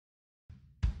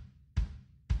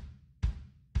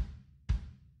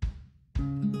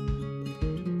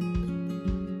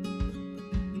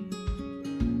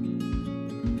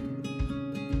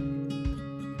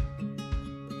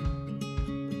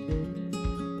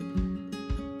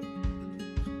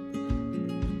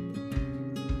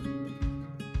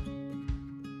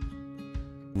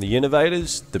the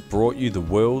innovators that brought you the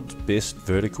world's best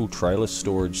vertical trailer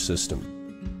storage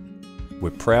system. We're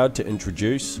proud to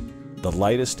introduce the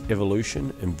latest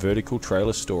evolution in vertical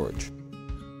trailer storage.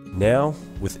 Now,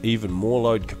 with even more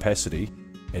load capacity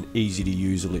and easy to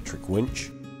use electric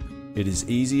winch, it is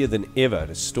easier than ever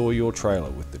to store your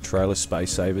trailer with the Trailer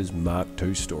Space Savers Mark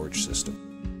II storage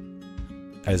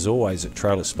system. As always at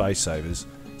Trailer Space Savers,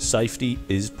 safety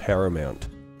is paramount.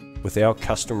 With our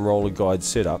custom roller guide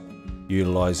setup,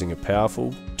 utilising a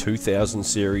powerful 2000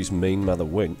 series Mean Mother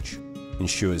winch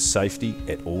ensures safety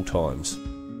at all times.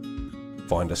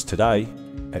 Find us today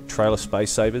at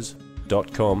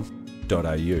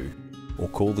trailerspacesavers.com.au or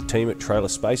call the team at Trailer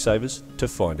Space Savers to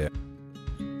find out.